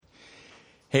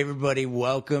Hey, everybody.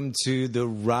 Welcome to the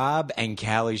Rob and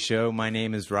Callie Show. My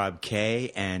name is Rob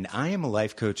K., and I am a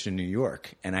life coach in New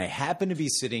York. And I happen to be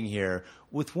sitting here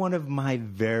with one of my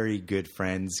very good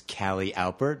friends, Callie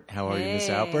Alpert. How are you, Miss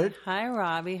Alpert? Hi,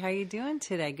 Robbie. How you doing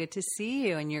today? Good to see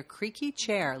you in your creaky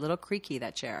chair. A little creaky,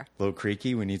 that chair. A little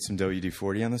creaky? We need some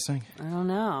WD-40 on this thing? I don't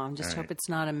know. I just hope it's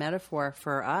not a metaphor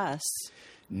for us.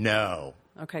 No.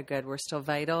 Okay, good. We're still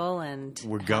vital and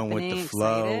we're going with the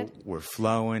flow. Excited. We're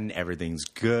flowing. Everything's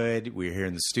good. We're here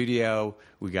in the studio.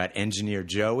 We got engineer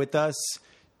Joe with us.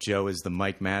 Joe is the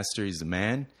mic master. He's the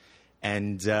man.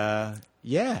 And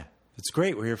yeah, it's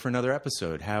great. We're here for another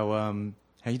episode. How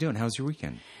you doing? How's your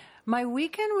weekend? My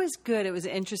weekend was good. It was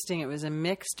interesting. It was a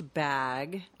mixed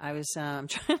bag. I was trying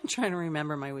to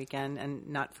remember my weekend, and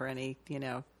not for any,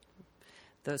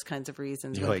 those kinds of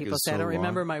reasons when people say, I don't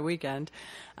remember my weekend.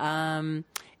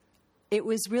 It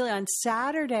was really on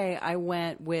Saturday, I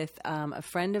went with a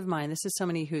friend of mine. This is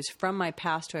somebody who's from my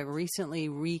past who I've recently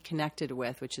reconnected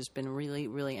with, which has been really,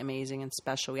 really amazing and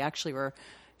special. We actually were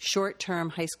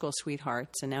short-term high school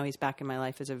sweethearts, and now he's back in my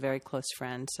life as a very close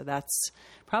friend. So that's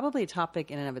probably a topic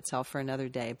in and of itself for another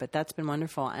day, but that's been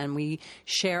wonderful. And we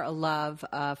share a love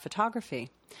of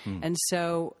photography. And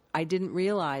so I didn't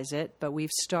realize it, but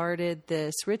we've started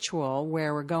this ritual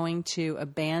where we're going to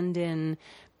abandon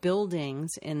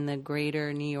buildings in the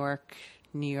greater New York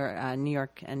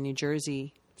and New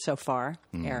Jersey so far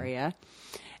area.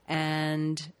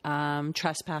 And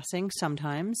trespassing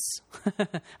sometimes.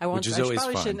 I won't. Which is always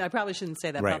fun. I probably shouldn't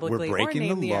say that right. publicly. We're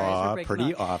breaking the law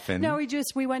pretty law. often. No,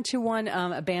 we went to one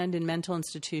abandoned mental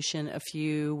institution a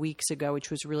few weeks ago, which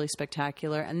was really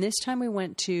spectacular. And this time we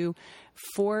went to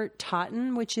Fort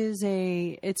Totten, which is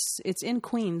it's in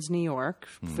Queens, New York,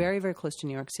 very, very close to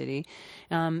New York City,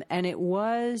 and it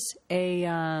was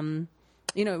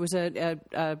it was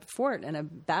a fort and a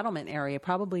battlement area,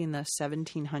 probably in the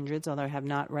 1700s, although I have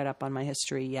not read up on my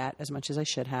history yet as much as I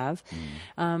should have.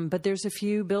 But there's a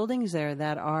few buildings there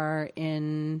that are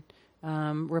in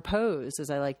repose, as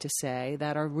I like to say,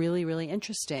 that are really, really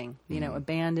interesting,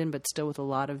 abandoned, but still with a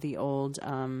lot of the old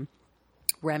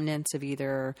remnants of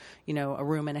either, a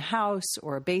room in a house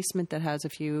or a basement that has a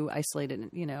few isolated,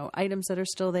 items that are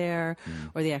still there,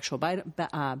 or the actual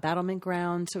battlement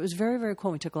ground. So it was very, very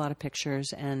cool. We took a lot of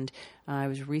pictures, and I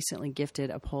was recently gifted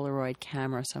a Polaroid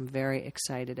camera, so I'm very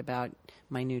excited about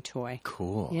my new toy.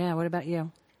 Cool. Yeah, what about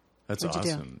you? That's What'd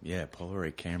you awesome. Yeah,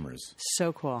 Polaroid cameras.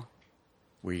 So cool.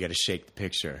 Where you got to shake the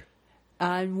picture.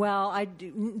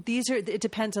 It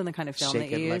depends on the kind of film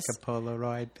that you use. Shake it like a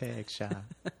Polaroid picture.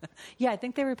 Yeah, I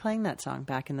think they were playing that song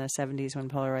back in the 70s when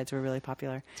Polaroids were really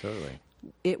popular. Totally.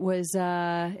 It was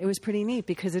pretty neat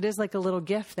because it is like a little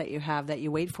gift that you have that you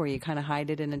wait for. You kind of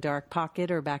hide it in a dark pocket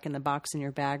or back in the box in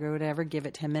your bag or whatever, give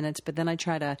it 10 minutes. But then I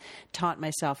try to taunt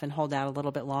myself and hold out a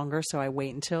little bit longer. So I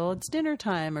wait until it's dinner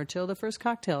time or till the first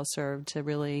cocktail is served to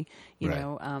really,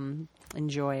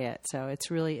 enjoy it. So it's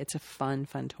a fun,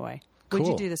 fun toy. Cool. What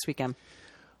did you do this weekend?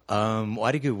 Well, I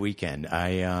had a good weekend.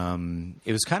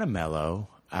 It was kind of mellow.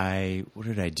 What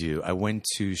did I do? I went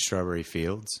to Strawberry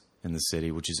Fields in the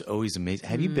city, which is always amazing.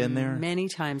 Have you been there? Many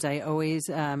times. I always,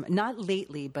 not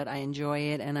lately, but I enjoy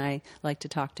it, and I like to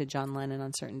talk to John Lennon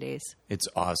on certain days. It's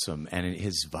awesome, and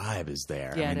his vibe is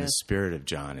there. Yeah, the spirit of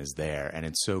John is there, and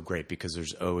it's so great because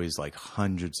there's always like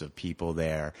hundreds of people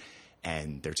there,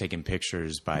 and they're taking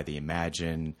pictures by the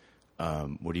Imagine,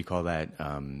 what do you call that?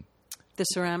 The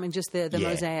ceramic, just the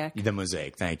mosaic. The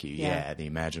mosaic, thank you. Yeah, the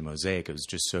Imagine mosaic. It was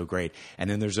just so great. And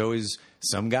then there's always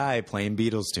some guy playing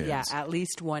Beatles tunes. Yeah, at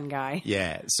least one guy.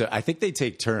 Yeah, so I think they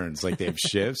take turns, like they have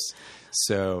shifts.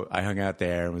 So I hung out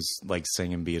there and was like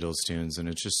singing Beatles tunes, and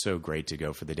it's just so great to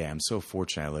go for the day. I'm so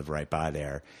fortunate I live right by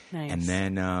there. Nice. And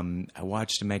then I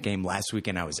watched a Met game. Last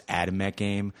weekend I was at a Met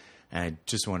game, and I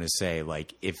just want to say,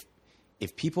 like,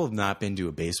 if people have not been to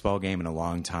a baseball game in a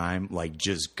long time, like,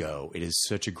 just go. It is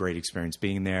such a great experience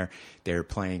being there. They're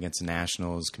playing against the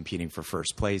Nationals, competing for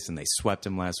first place, and they swept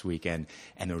them last weekend.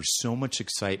 And there was so much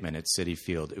excitement at Citi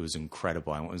Field. It was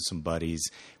incredible. I went with some buddies.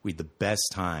 We had the best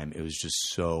time. It was just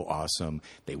so awesome.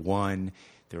 They won.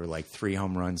 There were like 3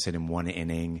 home runs hit in 1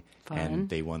 inning, and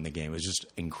they won the game. It was just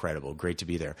incredible. Great to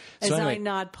be there. So anyway, I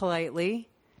nod politely.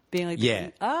 Being like,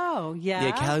 oh, yeah.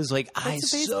 Yeah, Callie's like, I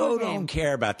so don't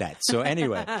care about that. So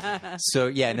anyway,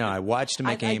 I watched a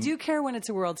Met game. I do care when it's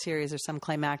a World Series or some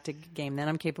climactic game. Then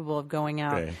I'm capable of going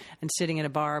out and sitting in a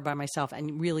bar by myself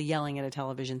and really yelling at a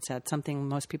television set, something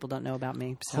most people don't know about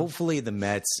me. So. Hopefully the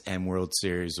Mets and World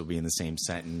Series will be in the same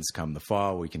sentence come the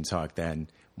fall. We can talk then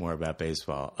more about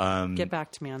baseball. Get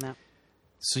back to me on that.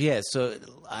 So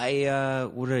I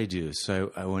what did I do?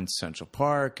 So I went to Central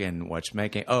Park and watched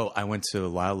Megan. Oh, I went to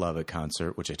Lyle Lovett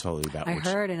concert, which I told you about. I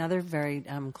heard another very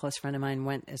close friend of mine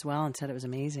went as well and said it was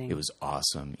amazing. It was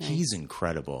awesome. Nice. He's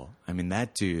incredible. I mean,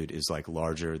 that dude is like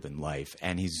larger than life,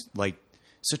 and he's like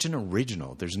such an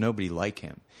original. There's nobody like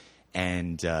him,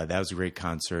 and that was a great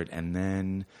concert. And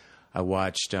then I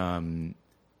watched Enough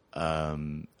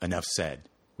Said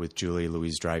with Julia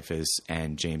Louis-Dreyfus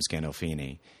and James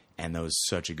Gandolfini. And that was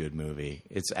such a good movie.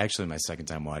 It's actually my second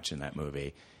time watching that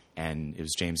movie. And it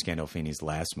was James Gandolfini's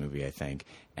last movie, I think.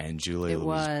 And Julia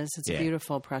It's a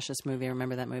beautiful, precious movie. I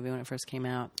remember that movie when it first came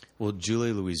out. Well,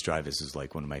 Julia Louis-Dreyfus is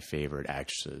like one of my favorite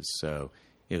actresses. So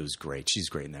it was great. She's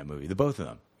great in that movie. The both of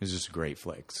them. It was just a great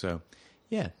flick. So,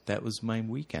 yeah, that was my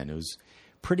weekend. It was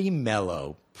pretty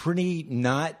mellow. Pretty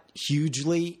not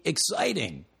hugely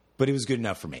exciting. But it was good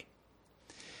enough for me.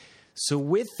 So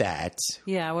with that...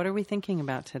 Yeah, what are we thinking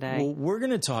about today? Well, we're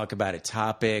going to talk about a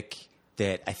topic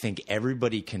that I think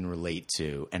everybody can relate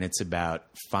to, and it's about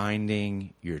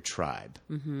finding your tribe.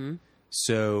 Mm-hmm.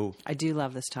 So... I do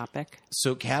love this topic.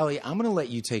 So, Callie, I'm going to let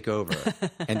you take over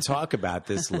and talk about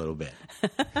this a little bit.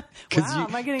 Wow,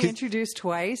 am I getting introduced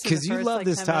twice? Because you love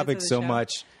this topic so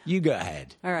much. You go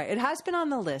ahead. All right. It has been on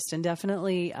the list, and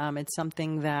definitely it's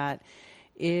something that...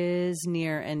 is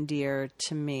near and dear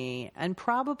to me, and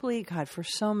probably, God, for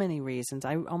so many reasons.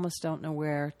 I almost don't know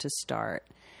where to start.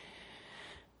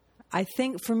 I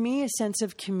think for me, a sense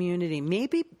of community.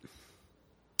 Maybe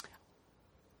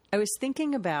I was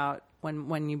thinking about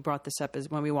when you brought this up,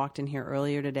 is when we walked in here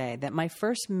earlier today, that my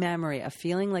first memory of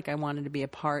feeling like I wanted to be a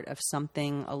part of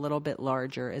something a little bit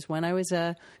larger is when I was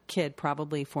a kid,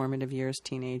 probably formative years,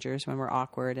 teenagers, when we're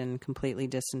awkward and completely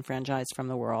disenfranchised from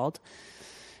the world.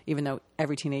 Even though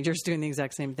every teenager is doing the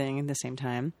exact same thing at the same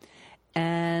time.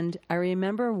 And I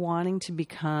remember wanting to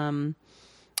become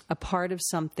a part of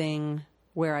something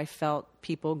where I felt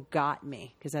people got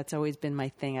me, because that's always been my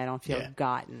thing. I don't feel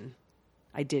gotten.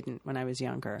 I didn't when I was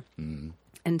younger. Mm.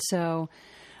 And so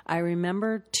I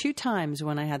remember 2 times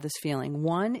when I had this feeling.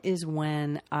 One is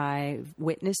when I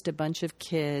witnessed a bunch of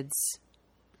kids,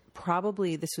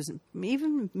 probably this was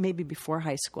even maybe before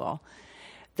high school,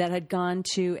 that had gone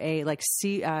to a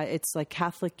it's like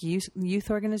Catholic youth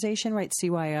organization, right?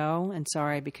 CYO. And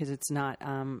sorry, because it's not.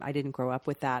 I didn't grow up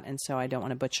with that, and so I don't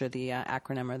want to butcher the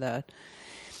acronym or the.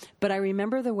 But I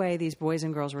remember the way these boys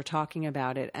and girls were talking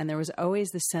about it, and there was always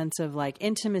the sense of like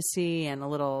intimacy and a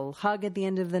little hug at the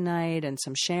end of the night, and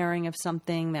some sharing of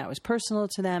something that was personal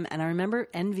to them. And I remember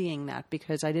envying that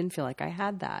because I didn't feel like I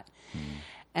had that. Mm.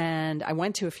 And I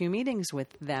went to a few meetings with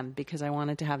them because I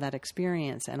wanted to have that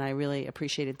experience, and I really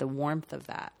appreciated the warmth of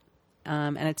that.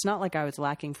 And it's not like I was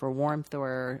lacking for warmth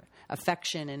or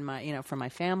affection in my, from my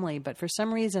family, but for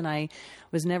some reason I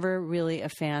was never really a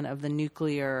fan of the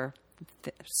nuclear,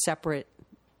 separate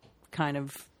kind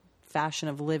of fashion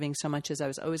of living so much as I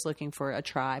was always looking for a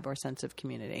tribe or sense of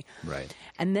community. Right.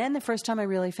 And then the first time I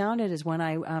really found it is when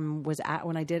I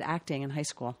when I did acting in high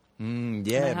school.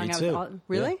 Yeah, me too.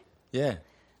 Really? Yeah.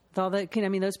 All that,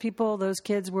 those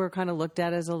kids were kind of looked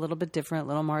at as a little bit different, a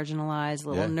little marginalized, a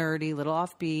little nerdy, a little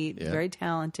offbeat, very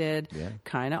talented,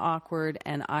 kind of awkward,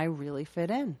 and I really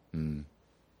fit in. Mm.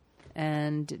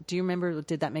 And do you remember,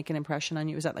 did that make an impression on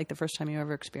you? Was that like the first time you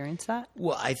ever experienced that?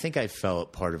 Well, I think I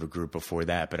felt part of a group before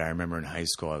that, but I remember in high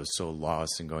school I was so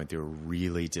lost and going through a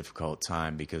really difficult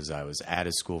time because I was out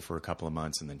of school for a couple of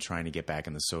months and then trying to get back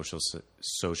in the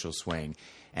social swing.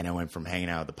 And I went from hanging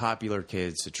out with the popular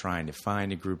kids to trying to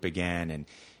find a group again. And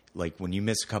like when you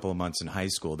miss a couple of months in high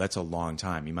school, that's a long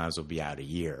time. You might as well be out a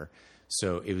year.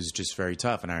 So it was just very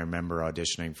tough. And I remember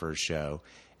auditioning for a show,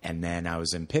 and then I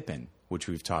was in Pippin, which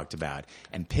we've talked about.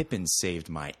 And Pippin saved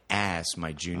my ass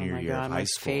my junior year of high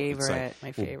school.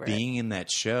 My favorite. Being in that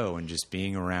show and just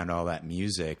being around all that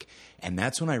music. And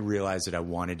that's when I realized that I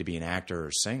wanted to be an actor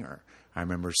or singer. I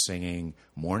remember singing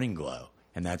Morning Glow.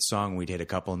 And that song, we'd hit a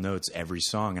couple of notes every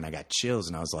song, and I got chills.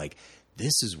 And I was like,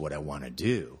 this is what I want to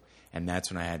do. And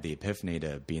that's when I had the epiphany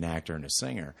to be an actor and a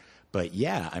singer. But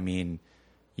yeah, I mean,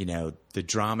 the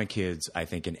drama kids, I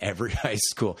think in every high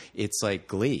school, it's like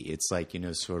Glee. It's like,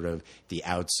 sort of the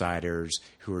outsiders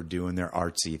who are doing their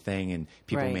artsy thing, and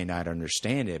people may not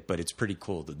understand it, but it's pretty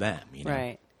cool to them,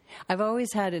 Right. I've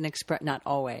always had not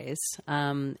always,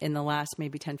 in the last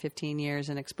maybe 10, 15 years,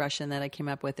 an expression that I came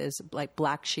up with is like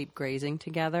black sheep grazing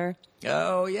together.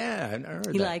 Oh, yeah. I heard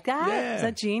that. You like that? Yeah. Is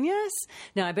that genius?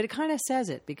 No, but it kind of says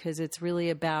it because it's really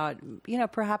about,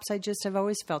 perhaps I just have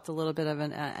always felt a little bit of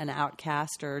an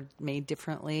outcast or made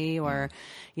differently, or,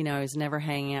 I was never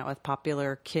hanging out with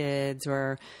popular kids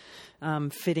or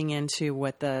fitting into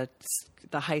what the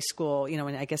high school,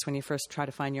 and I guess when you first try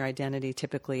to find your identity,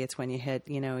 typically it's when you hit,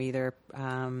 either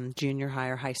junior high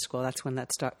or high school. That's when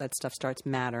that stuff starts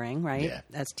mattering, right? Yeah.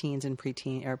 As teens and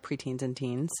preteens and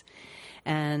teens.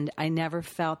 And I never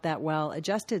felt that well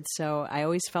adjusted, so I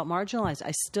always felt marginalized.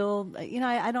 I still,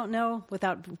 I don't know,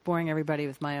 without boring everybody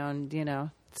with my own,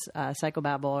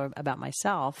 psychobabble about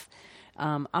myself.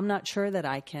 I'm not sure that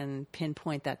I can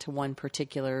pinpoint that to one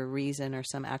particular reason or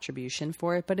some attribution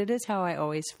for it, but it is how I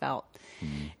always felt.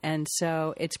 Mm-hmm. And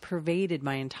so it's pervaded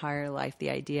my entire life, the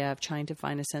idea of trying to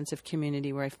find a sense of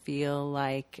community where I feel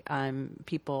like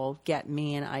people get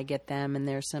me and I get them, and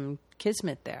there's some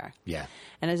kismet there. Yeah.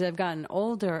 And as I've gotten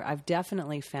older, I've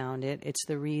definitely found it. It's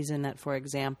the reason that, for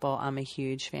example, I'm a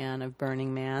huge fan of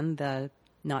Burning Man, the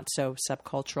not so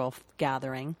subcultural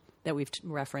gathering that we've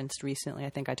referenced recently.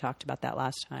 I think I talked about that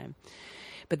last time.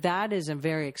 But that is a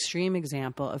very extreme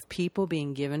example of people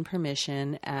being given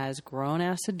permission as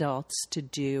grown-ass adults to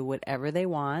do whatever they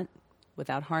want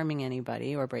without harming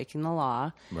anybody or breaking the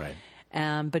law. Right.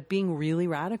 But being really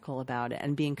radical about it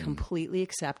and being completely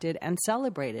accepted and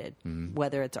celebrated,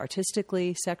 whether it's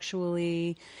artistically,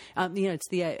 sexually. And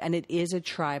it is a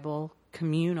tribal,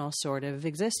 communal sort of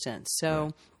existence. So...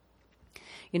 Right.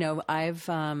 I've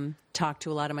talked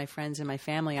to a lot of my friends in my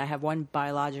family. I have one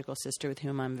biological sister with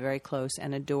whom I'm very close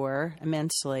and adore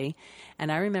immensely.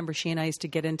 And I remember she and I used to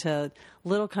get into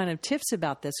little kind of tiffs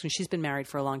about this, because she's been married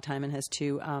for a long time and has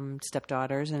two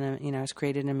stepdaughters, and has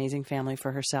created an amazing family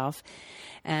for herself.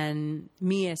 And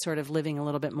me, as sort of living a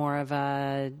little bit more of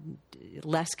a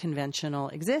less conventional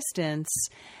existence,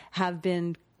 have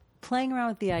been playing around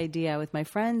with the idea with my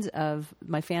friends of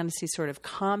my fantasy sort of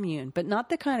commune, but not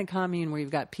the kind of commune where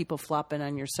you've got people flopping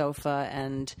on your sofa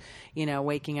and,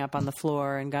 waking up on the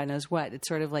floor and God knows what. It's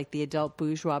sort of like the adult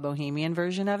bourgeois bohemian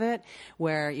version of it,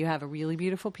 where you have a really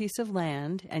beautiful piece of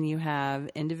land and you have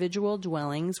individual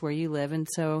dwellings where you live. And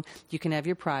so you can have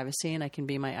your privacy and I can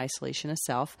be my isolationist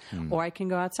self, or I can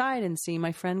go outside and see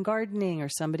my friend gardening or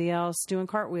somebody else doing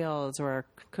cartwheels or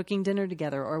cooking dinner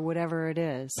together or whatever it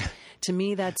is. To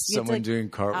me, that's someone doing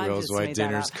cartwheels while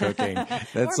dinner's cooking.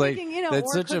 That's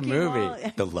that's such a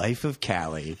movie. The Life of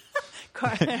Callie.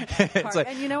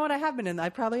 And you know what? I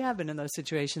probably have been in those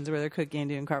situations where they're cooking and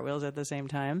doing cartwheels at the same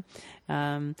time.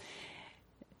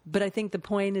 But I think the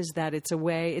point is that it's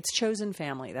it's chosen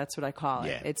family. That's what I call it.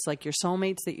 Yeah. It's like your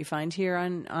soulmates that you find here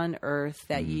on Earth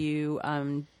that you,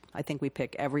 I think we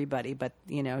pick everybody, but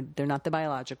they're not the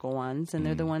biological ones, and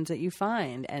they're the ones that you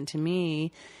find. And to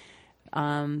me,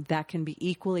 that can be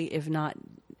equally, if not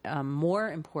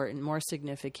more important, more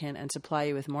significant, and supply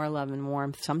you with more love and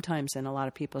warmth sometimes than a lot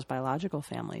of people's biological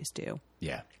families do.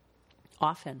 Yeah.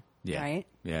 Often. Yeah. Right?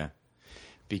 Yeah.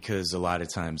 Because a lot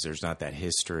of times there's not that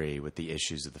history with the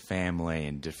issues of the family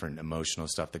and different emotional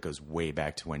stuff that goes way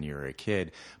back to when you were a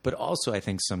kid. But also I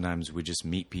think sometimes we just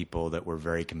meet people that we're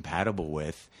very compatible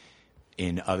with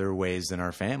in other ways than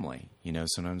our family.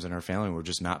 Sometimes in our family, we're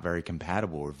just not very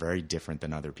compatible. We're very different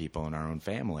than other people in our own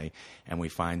family. And we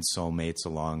find soulmates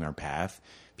along our path,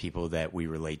 people that we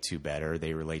relate to better.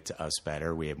 They relate to us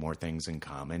better. We have more things in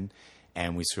common.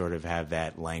 And we sort of have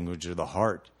that language of the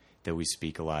heart that we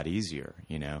speak a lot easier.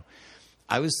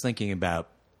 I was thinking about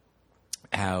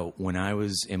how when I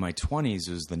was in my 20s,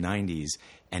 it was the 90s,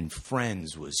 and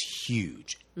Friends was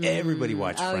huge. Everybody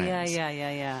watched Friends.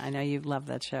 Yeah. I know you love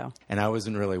that show. And I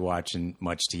wasn't really watching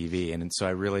much TV, and so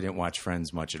I really didn't watch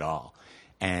Friends much at all.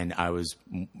 And I was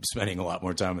spending a lot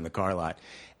more time in the car lot.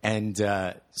 And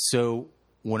so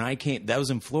when I came – that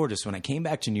was in Florida. So when I came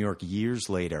back to New York years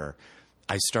later,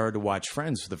 I started to watch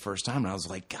Friends for the first time. And I was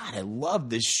like, God, I love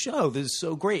this show. This is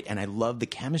so great. And I love the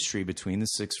chemistry between the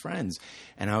six friends.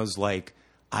 And I was like –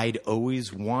 I'd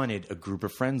always wanted a group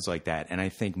of friends like that. And I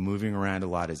think moving around a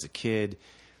lot as a kid,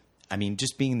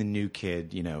 just being the new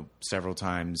kid, several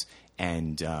times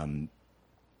and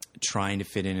trying to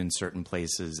fit in certain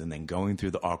places and then going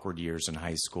through the awkward years in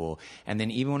high school. And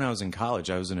then even when I was in college,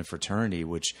 I was in a fraternity,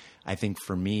 which I think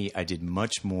for me, I did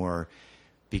much more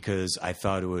because I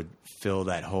thought it would fill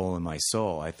that hole in my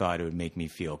soul. I thought it would make me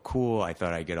feel cool. I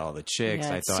thought I'd get all the chicks.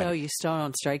 Yeah, so you still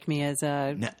don't strike me as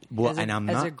a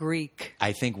Greek.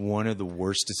 I think one of the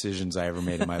worst decisions I ever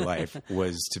made in my life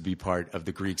was to be part of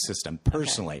the Greek system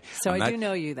personally. Okay. So I do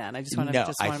know you then. I just want to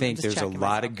No, I think there's a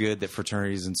lot of good that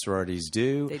fraternities and sororities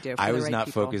do. They do. I was not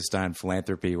focused on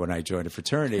philanthropy when I joined a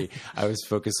fraternity. I was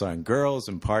focused on girls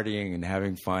and partying and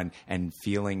having fun and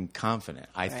feeling confident.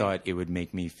 I thought it would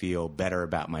make me feel better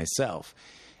about myself.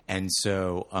 And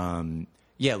so,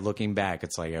 looking back,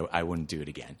 it's like I wouldn't do it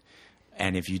again.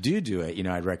 And if you do it,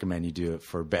 I'd recommend you do it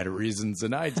for better reasons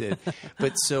than I did.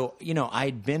 But so,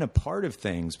 I'd been a part of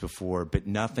things before, but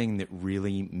nothing that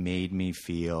really made me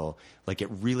feel like it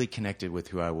really connected with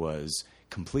who I was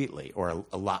completely, or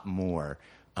a lot more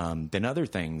than other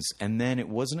things. And then it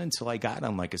wasn't until I got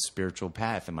on like a spiritual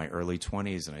path in my early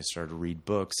 20s and I started to read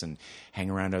books and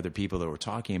hang around other people that were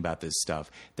talking about this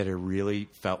stuff that I really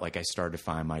felt like I started to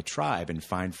find my tribe and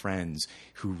find friends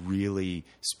who really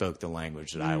spoke the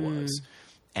language that I was.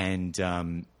 And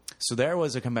so there I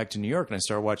was. I come back to New York and I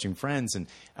started watching Friends, and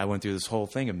I went through this whole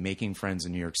thing of making friends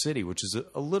in New York City, which is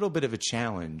a little bit of a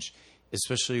challenge,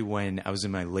 especially when I was in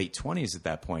my late 20s at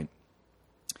that point.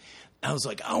 I was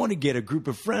like, I want to get a group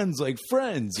of friends like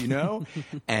Friends,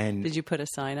 And did you put a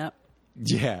sign up?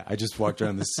 Yeah, I just walked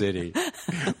around the city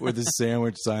with a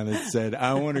sandwich sign that said,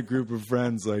 I want a group of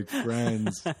friends like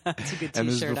Friends. That's a good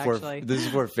T-shirt, actually. This is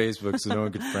before Facebook, so no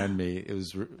one could friend me. It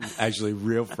was actually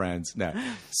real friends. No.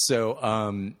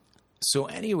 So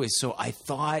anyway, so I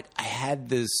thought I had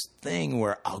this thing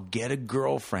where I'll get a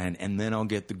girlfriend and then I'll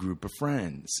get the group of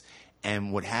friends.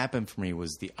 And what happened for me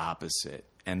was the opposite.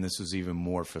 And this was even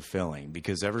more fulfilling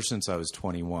because ever since I was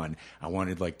 21, I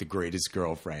wanted like the greatest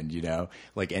girlfriend,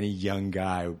 like any young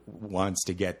guy wants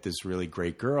to get this really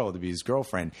great girl to be his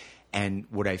girlfriend. And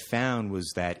what I found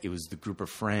was that it was the group of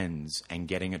friends and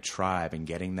getting a tribe and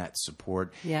getting that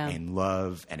support and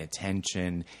love and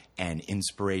attention and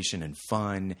inspiration and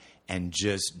fun and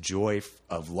just joy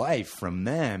of life from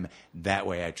them. That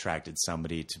way I attracted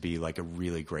somebody to be like a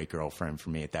really great girlfriend for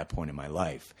me at that point in my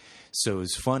life. So it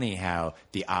was funny how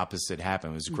the opposite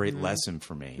happened. It was a great lesson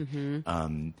for me.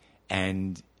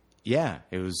 And yeah,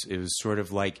 it was sort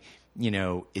of like,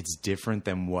 it's different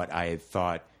than what I had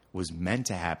thought was meant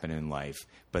to happen in life,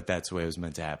 but that's the way it was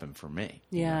meant to happen for me.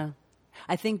 Yeah.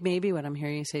 I think maybe what I'm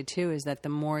hearing you say too is that the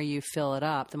more you fill it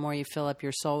up, the more you fill up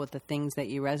your soul with the things that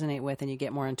you resonate with and you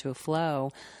get more into a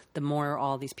flow, the more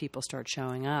all these people start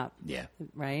showing up. Yeah.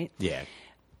 Right? Yeah.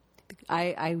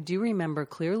 I do remember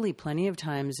clearly plenty of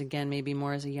times, again, maybe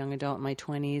more as a young adult in my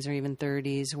 20s or even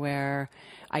 30s, where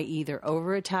I either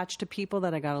over-attached to people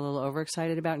that I got a little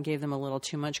overexcited about and gave them a little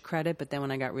too much credit, but then when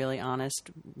I got really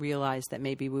honest, realized that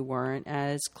maybe we weren't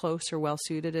as close or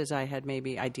well-suited as I had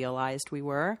maybe idealized we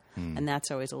were. And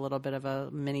that's always a little bit of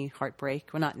a mini heartbreak.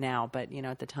 Well, not now, but,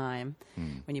 at the time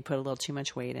when you put a little too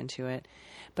much weight into it.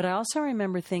 But I also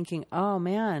remember thinking, oh,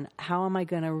 man, how am I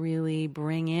going to really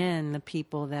bring in the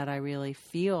people that I really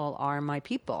feel are my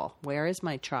people? Where is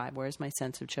my tribe? Where is my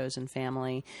sense of chosen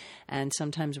family? And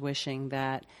sometimes wishing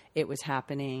that it was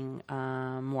happening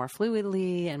more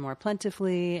fluidly and more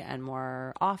plentifully and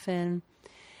more often.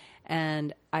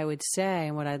 And I would say,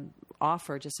 and what I'd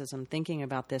offer, just as I'm thinking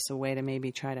about this, a way to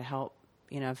maybe try to help,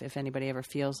 if anybody ever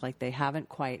feels like they haven't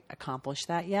quite accomplished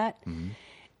that yet,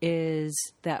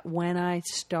 is that when I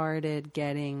started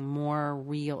getting more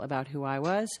real about who I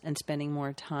was and spending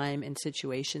more time in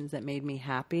situations that made me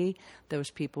happy,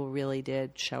 those people really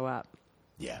did show up.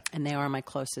 Yeah. And they are my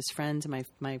closest friends and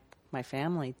my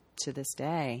family to this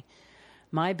day.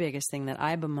 My biggest thing that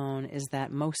I bemoan is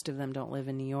that most of them don't live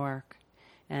in New York.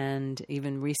 And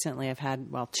even recently I've had,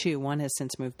 two. One has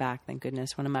since moved back, thank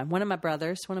goodness. One of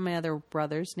my other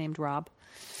brothers named Rob.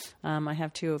 I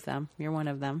have two of them. You're one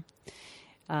of them.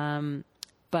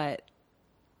 But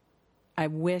I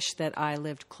wish that I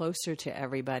lived closer to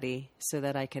everybody so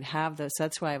that I could have those.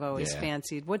 That's why I've always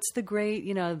fancied, what's the great,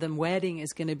 the wedding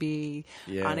is going to be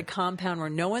on a compound where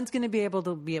no one's going to be able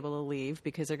to leave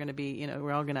because they're going to be,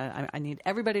 we're all going to, I need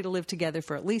everybody to live together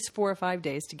for at least 4 or 5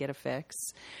 days to get a fix.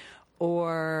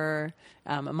 Or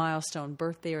a milestone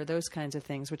birthday or those kinds of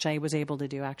things, which I was able to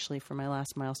do actually for my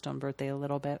last milestone birthday a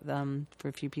little bit for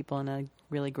a few people in a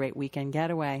really great weekend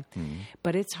getaway.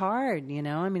 But it's hard,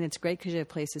 it's great because you have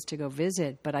places to go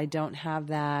visit, but I don't have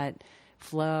that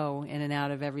flow in and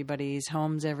out of everybody's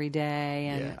homes every day.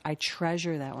 And I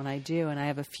treasure that when I do. And I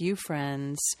have a few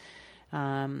friends,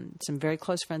 some very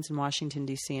close friends in Washington,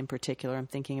 D.C. in particular, I'm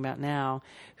thinking about now,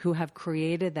 who have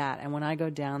created that. And when I go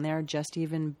down there, just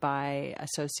even by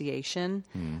association,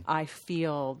 I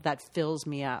feel that fills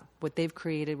me up. What they've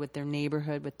created with their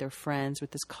neighborhood, with their friends,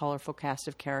 with this colorful cast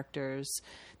of characters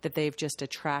that they've just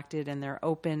attracted, and their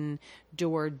open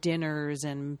door dinners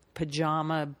and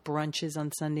pajama brunches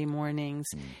on Sunday mornings.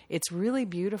 It's really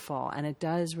beautiful, and it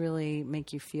does really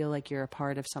make you feel like you're a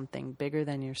part of something bigger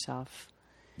than yourself.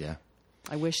 Yeah.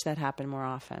 I wish that happened more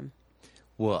often.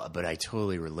 Well, but I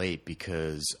totally relate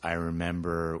because I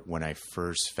remember when I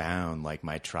first found like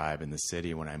my tribe in the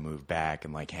city when I moved back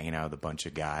and like hanging out with a bunch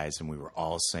of guys, and we were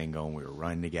all single and we were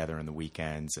running together on the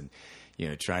weekends and,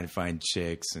 trying to find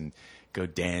chicks and go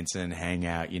dancing, hang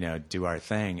out, do our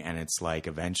thing. And it's like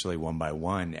eventually one by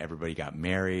one, everybody got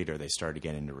married or they started to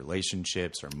get into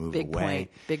relationships or move away.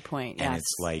 Big point. Yes. And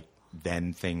it's like,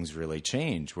 then things really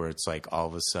change where it's like all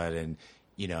of a sudden,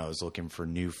 I was looking for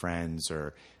new friends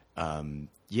or,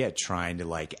 trying to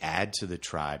like add to the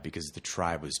tribe because the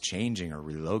tribe was changing or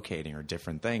relocating or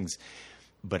different things.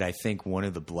 But I think one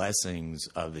of the blessings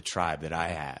of the tribe that I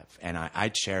have, and I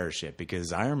cherish it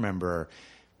because I remember,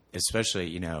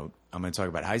 especially, I'm going to talk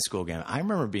about high school again. I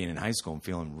remember being in high school and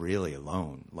feeling really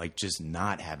alone, like just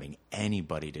not having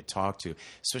anybody to talk to,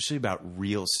 especially about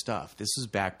real stuff. This was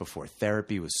back before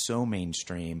therapy was so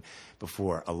mainstream,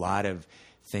 before a lot of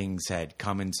things had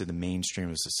come into the mainstream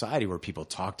of society where people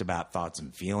talked about thoughts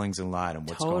and feelings a lot and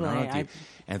what's going on with you.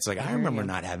 And it's like, I remember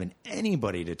not having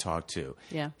anybody to talk to.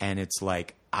 Yeah. And it's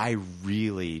like, I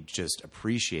really just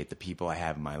appreciate the people I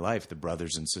have in my life, the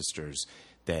brothers and sisters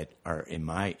that are in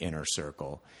my inner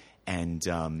circle. And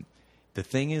the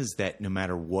thing is that no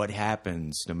matter what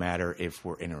happens, no matter if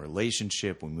we're in a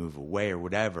relationship, we move away or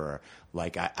whatever,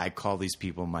 like I call these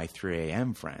people my 3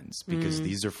 a.m. friends because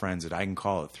these are friends that I can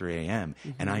call at 3 a.m.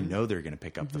 And I know they're going to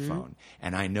pick up the phone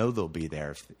and I know they'll be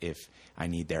there if I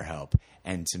need their help.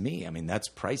 And to me, I mean, that's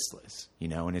priceless,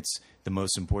 and it's the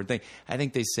most important thing. I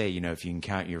think they say, if you can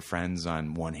count your friends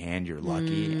on one hand, you're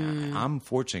lucky. I'm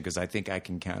fortunate because I think I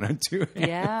can count on 2 hands.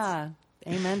 Yeah.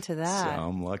 Amen to that. So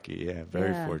I'm lucky. Yeah.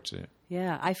 Very fortunate.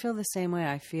 Yeah. I feel the same way.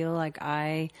 I feel like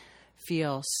I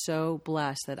feel so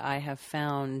blessed that I have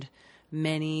found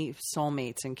many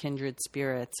soulmates and kindred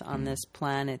spirits on this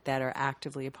planet that are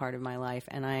actively a part of my life.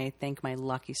 And I thank my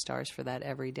lucky stars for that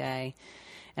every day.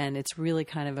 And it's really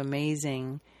kind of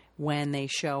amazing when they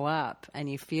show up and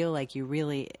you feel like you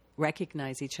really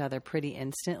recognize each other pretty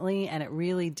instantly. And it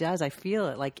really does. I feel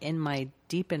it like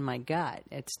deep in my gut.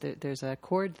 There's a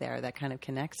chord there that kind of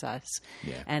connects us.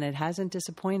 Yeah. And it hasn't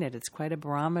disappointed. It's quite a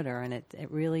barometer. And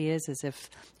it really is as if,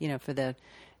 for the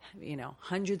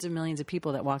hundreds of millions of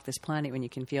people that walk this planet, when you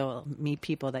can meet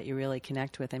people that you really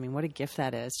connect with. I mean, what a gift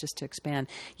that is just to expand.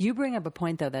 You bring up a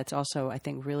point, though, that's also, I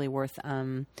think, really worth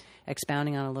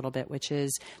expounding on a little bit, which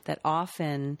is that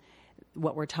often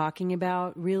what we're talking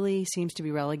about really seems to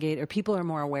be relegated, or people are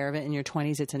more aware of it in your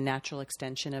 20s. It's a natural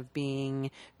extension of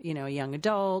being, a young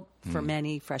adult, for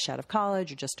many fresh out of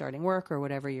college or just starting work or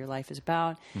whatever your life is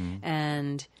about.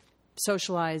 And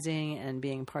socializing and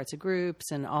being parts of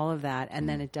groups and all of that. And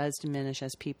then it does diminish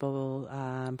as people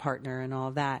partner and all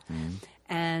of that.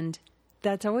 And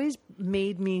that's always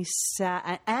made me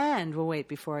sad. And we'll wait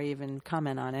before I even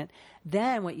comment on it.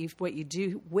 Then what you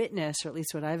do witness, or at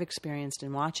least what I've experienced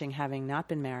in watching, having not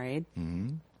been married,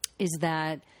 is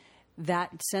that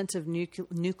sense of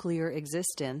nuclear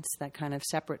existence, that kind of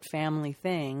separate family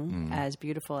thing, as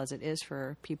beautiful as it is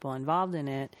for people involved in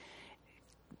it,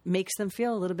 makes them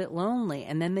feel a little bit lonely.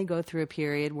 And then they go through a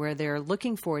period where they're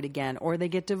looking for it again, or they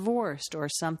get divorced, or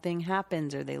something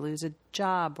happens, or they lose a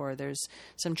job, or there's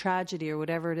some tragedy or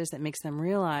whatever it is that makes them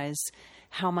realize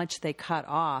how much they cut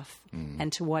off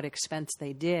and to what expense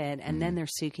they did. And then they're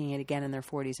seeking it again in their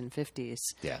 40s and 50s.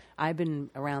 Yeah. I've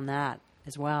been around that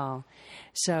as well.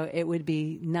 So it would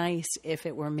be nice if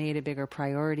it were made a bigger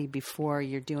priority before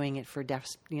you're doing it for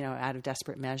out of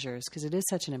desperate measures, because it is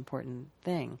such an important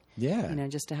thing. Yeah.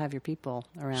 Just to have your people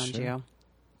around you.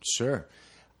 Sure.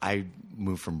 I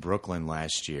moved from Brooklyn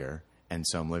last year, and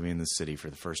so I'm living in the city for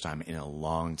the first time in a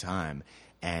long time.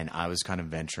 And I was kind of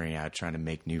venturing out, trying to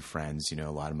make new friends. A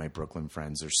lot of my Brooklyn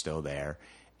friends are still there.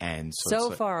 And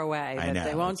so far away that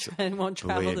they won't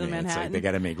travel to Manhattan. It's like they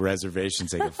got to make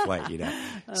reservations, take a flight,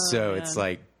 It's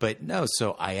like, but no.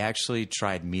 So I actually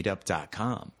tried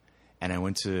meetup.com, and I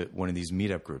went to one of these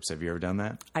meetup groups. Have you ever done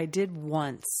that? I did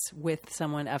once with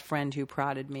a friend who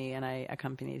prodded me, and I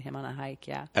accompanied him on a hike.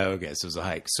 Yeah. Oh, okay. So it was a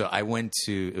hike. So I went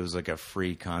to, it was like a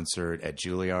free concert at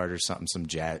Juilliard or something, some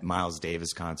jazz, Miles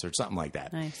Davis concert, something like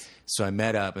that. Nice. So I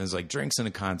met up, and it was like drinks and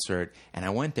a concert, and I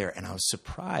went there, and I was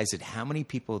surprised at how many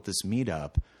people at this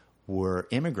meetup were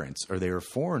immigrants, or they were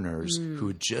foreigners who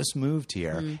had just moved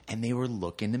here, and they were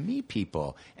looking to meet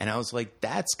people. And I was like,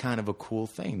 that's kind of a cool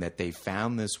thing that they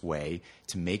found this way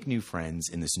to make new friends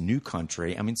in this new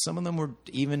country. I mean, some of them were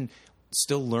even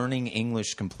still learning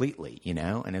English completely,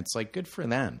 and it's like, good for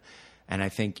them. And I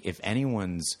think if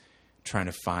anyone's trying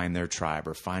to find their tribe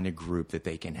or find a group that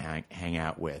they can hang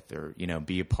out with, or,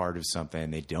 be a part of something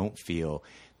and they don't feel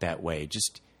that way,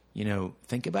 just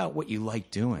think about what you like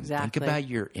doing. Exactly. Think about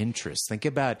your interests. Think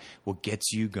about what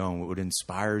gets you going, what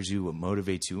inspires you, what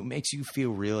motivates you, what makes you feel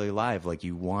really alive, like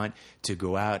you want to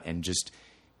go out and just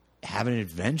have an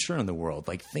adventure in the world.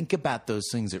 Like, think about those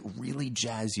things that really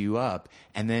jazz you up,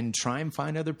 and then try and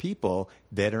find other people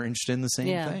that are interested in the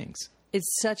same things.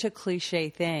 It's such a cliche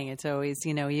thing. It's always,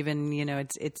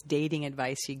 it's dating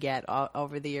advice you get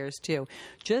over the years too.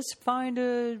 Just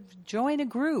join a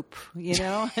group, I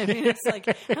mean, it's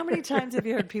like, how many times have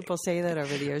you heard people say that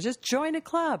over the years? Just join a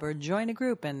club or join a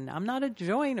group. And I'm not a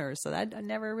joiner, so that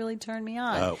never really turned me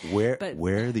on. Where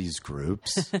are these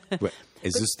groups?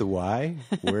 Is this the why?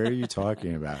 Where are you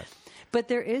talking about? But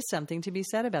there is something to be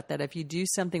said about that. If you do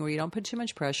something where you don't put too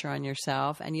much pressure on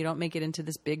yourself and you don't make it into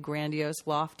this big, grandiose,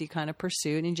 lofty kind of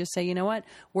pursuit, and you just say, you know what,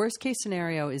 worst case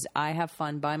scenario is I have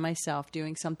fun by myself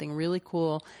doing something really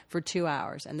cool for 2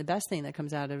 hours. And the best thing that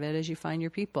comes out of it is you find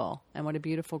your people. And what a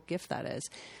beautiful gift that is.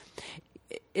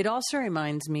 It also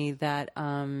reminds me that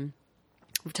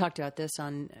we've talked about this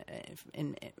on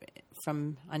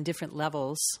different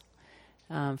levels,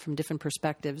 from different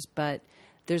perspectives, but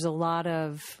there's a lot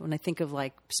of, when I think of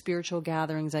like spiritual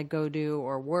gatherings I go to,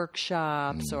 or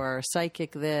workshops, or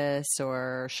psychic this,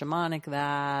 or shamanic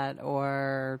that,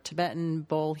 or Tibetan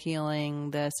bowl healing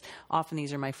this. Often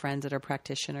these are my friends that are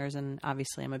practitioners, and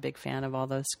obviously I'm a big fan of all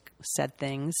those said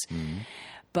things.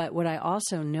 But what I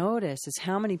also notice is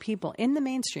how many people in the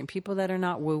mainstream, people that are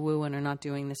not woo-woo and are not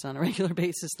doing this on a regular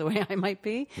basis the way I might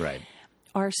be, right,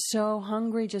 are so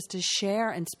hungry just to share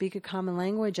and speak a common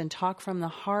language and talk from the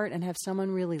heart and have someone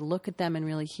really look at them and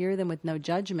really hear them with no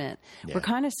judgment. Yeah. We're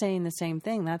kind of saying the same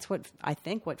thing. That's what I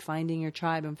think what finding your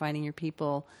tribe and finding your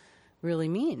people really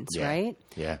means, right?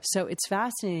 Yeah. So it's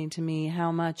fascinating to me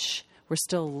how much we're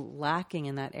still lacking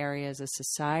in that area as a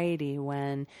society,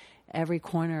 when every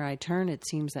corner I turn, it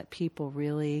seems that people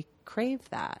really crave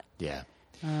that. Yeah.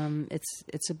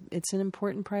 It's an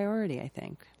important priority, I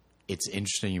think. It's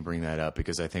interesting you bring that up,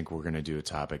 because I think we're going to do a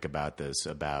topic about this,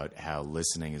 about how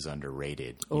listening is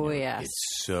underrated. Yes.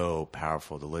 It's so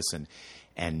powerful to listen.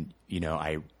 And,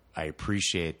 I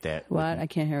appreciate that. What? I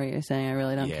can't hear what you're saying. I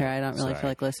really don't care. I don't really feel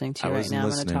like listening to you right now. I'm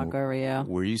going to talk over you.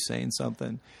 Were you saying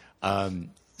something?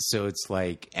 So it's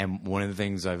like, and one of the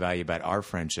things I value about our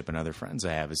friendship and other friends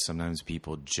I have is sometimes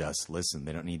people just listen.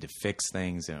 They don't need to fix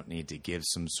things. They don't need to give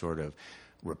some sort of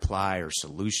reply or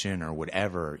solution or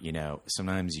whatever.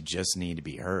 Sometimes you just need to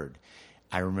be heard.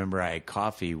 I remember I had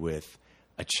coffee with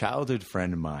a childhood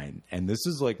friend of mine, and this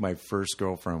is like my first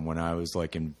girlfriend when I was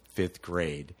like in 5th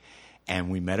grade. And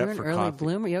we met up for coffee. You're an early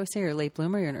bloomer. You always say you're a late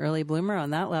bloomer. You're an early bloomer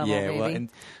on that level. Yeah, maybe. Well,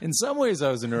 in some ways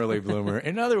I was an early bloomer.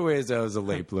 In other ways I was a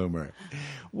late bloomer.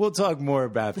 We'll talk more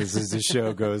about this as the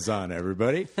show goes on,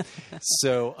 everybody.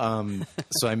 So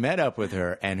I met up with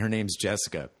her, and her name's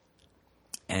Jessica.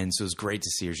 And so it was great to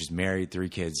see her. She's married, 3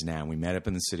 kids now. We met up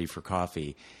in the city for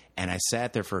coffee, and I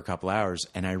sat there for a couple hours,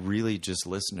 and I really just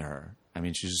listened to her. I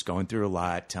mean, she was just going through a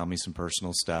lot, telling me some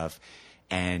personal stuff,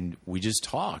 and we just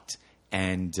talked.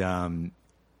 And the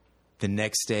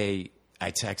next day,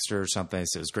 I texted her or something. I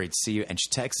said, it was great to see you. And she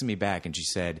texted me back, and she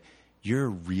said, you're a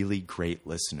really great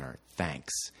listener.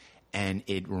 Thanks. And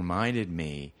it reminded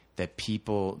me that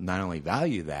people not only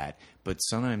value that, but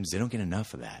sometimes they don't get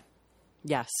enough of that.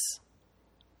 Yes.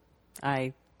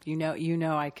 I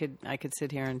could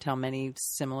sit here and tell many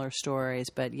similar stories,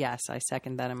 but yes, I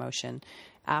second that emotion.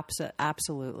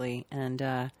 Absolutely. And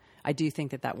I do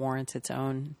think that warrants its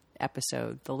own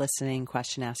episode, the listening,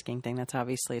 question asking thing. That's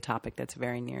obviously a topic that's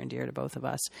very near and dear to both of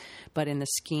us. But in the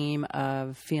scheme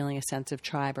of feeling a sense of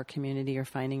tribe or community or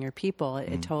finding your people,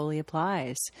 it totally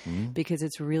applies, because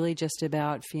it's really just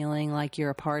about feeling like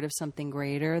you're a part of something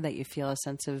greater, that you feel a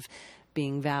sense of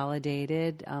being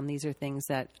validated. These are things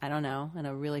that, I don't know, on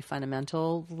a really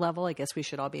fundamental level, I guess we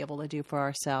should all be able to do for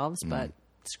ourselves, but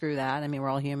screw that. I mean, we're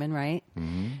all human, right?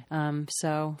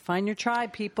 So find your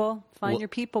tribe, people. Find your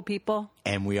people.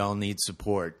 And we all need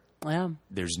support. Yeah.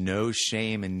 There's no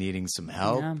shame in needing some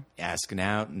help, asking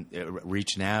out,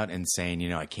 reaching out and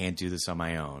saying, I can't do this on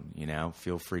my own.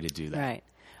 Feel free to do that. Right.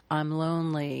 I'm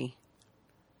lonely.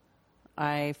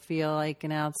 I feel like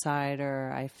an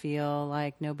outsider. I feel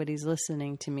like nobody's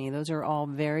listening to me. Those are all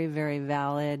very, very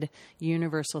valid,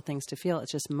 universal things to feel.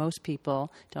 It's just most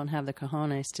people don't have the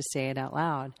cojones to say it out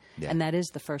loud. Yeah. And that is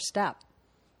the first step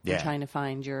in trying to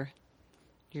find your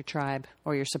tribe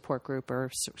or your support group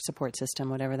or support system,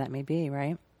 whatever that may be,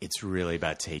 right? It's really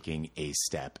about taking a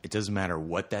step. It doesn't matter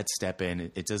what that step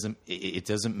in. It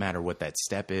doesn't matter what that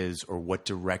step is or what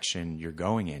direction you're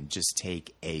going in. Just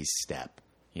take a step.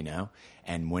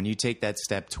 And when you take that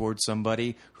step towards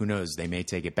somebody, who knows, they may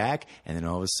take it back, and then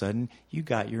all of a sudden you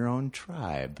got your own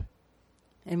tribe.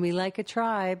 And we like a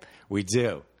tribe. We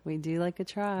do. We do like a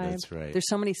tribe. That's right. There's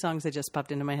so many songs that just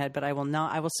popped into my head, but I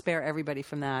will spare everybody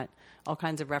from that. All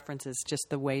kinds of references, just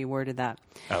the way you worded that.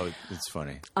 Oh, it's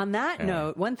funny. On that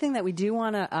note, one thing that we do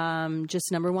want to,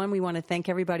 just number one, we want to thank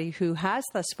everybody who has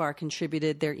thus far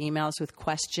contributed their emails with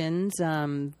questions,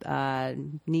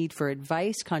 need for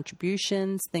advice,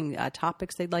 contributions,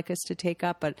 topics they'd like us to take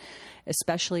up, but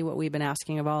especially what we've been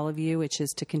asking of all of you, which is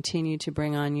to continue to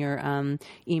bring on your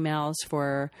emails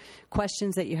for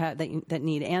questions that you have that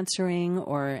need answering,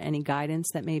 or any guidance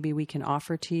that maybe we can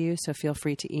offer to you. So feel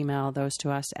free to email those to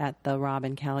us at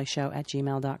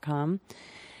therobandcallieshow@gmail.com.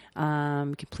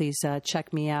 You can please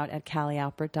check me out at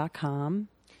callialpert.com.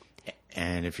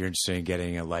 And if you're interested in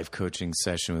getting a life coaching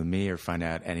session with me, or find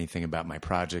out anything about my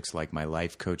projects like my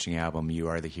life coaching album, You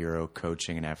Are the Hero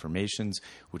Coaching and Affirmations,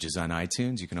 which is on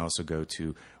iTunes, you can also go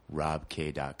to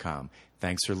robk.com.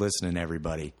 Thanks for listening,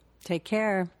 everybody. Take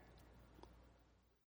care.